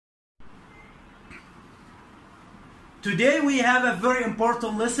Today we have a very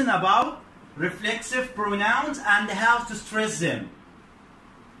important lesson about reflexive pronouns and how to stress them.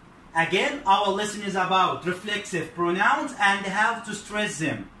 Again, our lesson is about reflexive pronouns and how to stress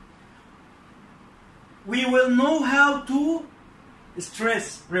them. We will know how to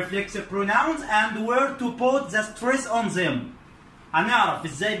stress reflexive pronouns and where to put the stress on them. هنعرف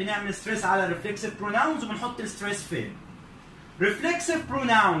ازاي بنعمل stress على reflexive pronouns وبنحط الستريس فين. Reflexive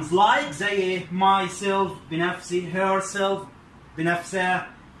pronouns like زي ايه؟ myself بنفسي، herself بنفسها،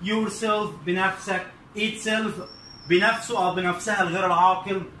 yourself بنفسك، itself بنفسه أو بنفسها الغير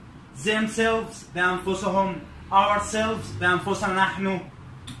العاقل، themselves بأنفسهم، ourselves بأنفسنا نحن،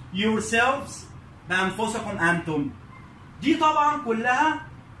 yourselves بأنفسكم أنتم. دي طبعا كلها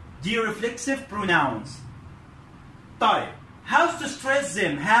دي reflexive pronouns. طيب how to stress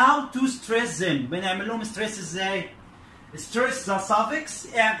them؟ how to stress them؟ بنعمل لهم stress ازاي؟ stress the suffix،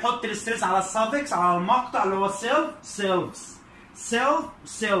 يعني نحط الستريس على السافكس على المقطع اللي هو selves.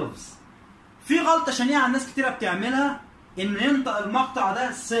 في غلطة شنيعة الناس كتيرة بتعملها إن ينطق المقطع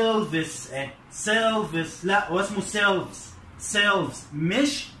ده selves لا هو اسمه selves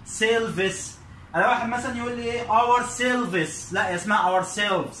مش selves. أنا واحد مثلا يقول لي إيه ourselves لا اسمها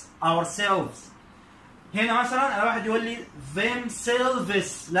ourselves. هنا مثلا أنا واحد يقول لي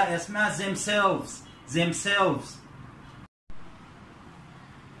themselves لا اسمها themselves.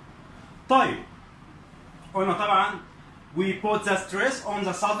 طيب قلنا طبعا we put the stress on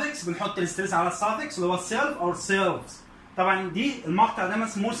the suffix، بنحط الستريس على السافكس اللي هو self or selves. طبعا دي المقطع ده ما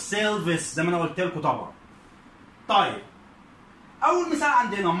اسموش selves زي ما انا قلت لكم طبعا. طيب اول مثال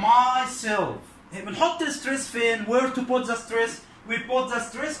عندنا myself، بنحط الستريس فين؟ where to put the stress؟ we put the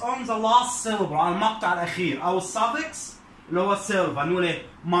stress on the last syllable على المقطع الاخير او السافكس اللي هو self. هنقول ايه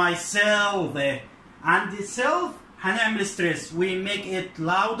myself، عند self هنعمل ستريس we make it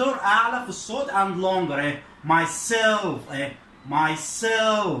louder اعلى في الصوت and longer myself.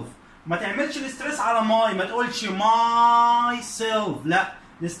 ما تعملش الستريس على ماي، ما تقولش myself لا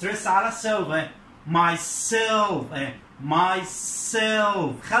الستريس على self myself.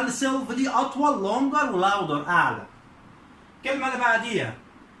 خلي self دي اطول longer وlouder اعلى. الكلمه اللي بعديها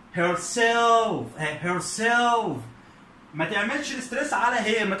herself ما تعملش الستريس على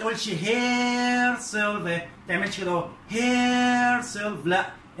هير، ما تقولش herself ما تعملش كده اهو herself لا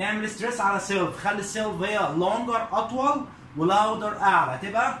اعمل ستريس على self، خلي self هي longer اطول وlouder اعلى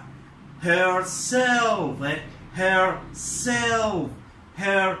تبقى herself.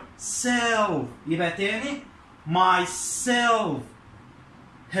 يبقى تاني myself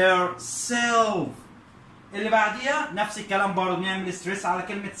herself. اللي بعديها نفس الكلام برضه نعمل ستريس على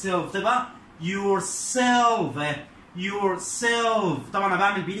كلمة self تبقى yourself. طبعا انا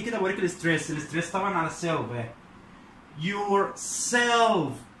بعمل بايدي كده بوريك الستريس طبعا على self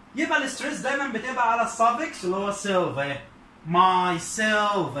yourself. يبقى الستريس دايما بتبقى على السافكس اللي هو self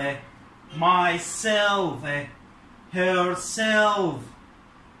myself herself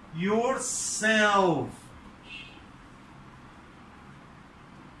yourself.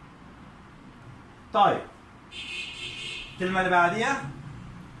 طيب الكلمة اللي بعديها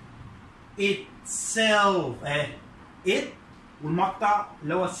itself it والمقطع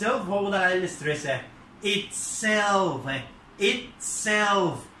اللي هو self هو ده عليه الستريس itself.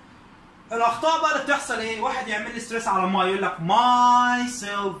 الاخطاء بقى اللي بتحصل ايه؟ واحد يعمل لي ستريس على ما يقول لك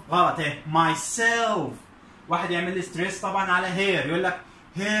myself غلط myself. واحد يعمل لي ستريس طبعا على hair يقول لك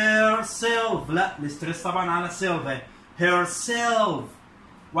herself لا الستريس طبعا على self herself.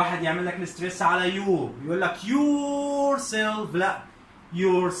 واحد يعمل لك الستريس على you يقول لك yourself لا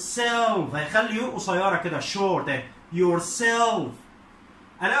yourself، هيخلي يور قصيره كده short yourself.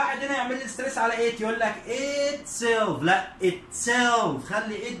 انا واحد هنا يعمل لي ستريس على it يقول لك itself لا itself،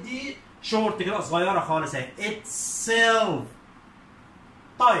 خلي it دي short كده صغيره خالص itself.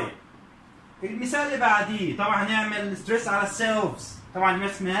 طيب المثال اللي بعديه طبعا هنعمل ستريس على selves، طبعا ما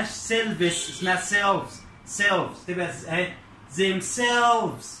اسمهاش selves اسمها selves تبقى اهي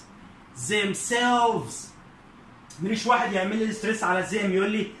themselves. مش واحد يعمل لي ستريس على them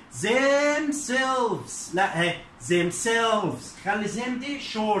يقول لي themselves لا اهي themselves، خلي them دي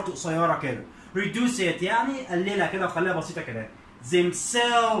short قصيره كده reduce it يعني قللها كده وخليها بسيطه كده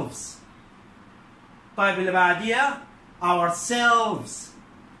themselves. طيب اللي بعديها ourselves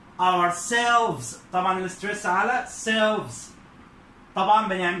طبعا الستريس على selves. طبعا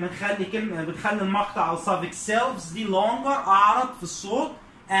بنخلي المقطع او suffix selves دي longer اعرض في الصوت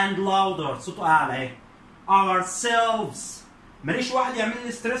and louder صوته اعلى اهي ourselves. ماليش واحد يعمل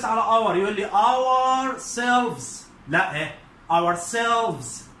لي ستريس على our يقول لي ourselves لا اهي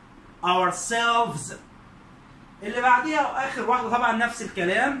ourselves. اللي بعديها واخر واحده طبعا نفس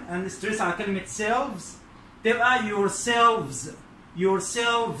الكلام and ستريس على كلمه selves تبقى yourselves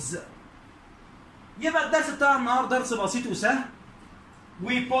yourselves. يبقى الدرس بتاع النهارده درس بسيط وسهل.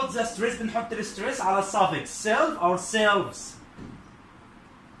 we put the stress بنحط الستريس على السافكس self ourselves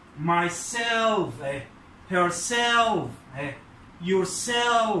myself herself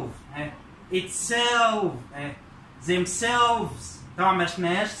yourself itself themselves. طبعا ما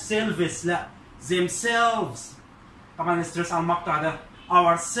شفناهاش selves لا themselves. طبعا الستريس على المقطع ده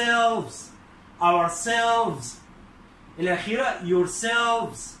ourselves الأخيرة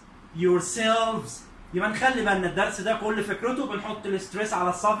yourselves. يبقى نخلي بالنا الدرس ده كل فكرته بنحط الستريس على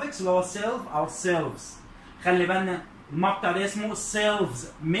السافكس اللي هو self ourselves. خلي بالنا المقطع ده اسمه selves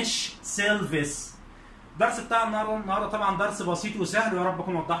مش selves. الدرس بتاع النهارده طبعا درس بسيط وسهل ويا رب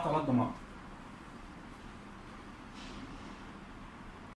اكون وضحت على قد ما اقدر.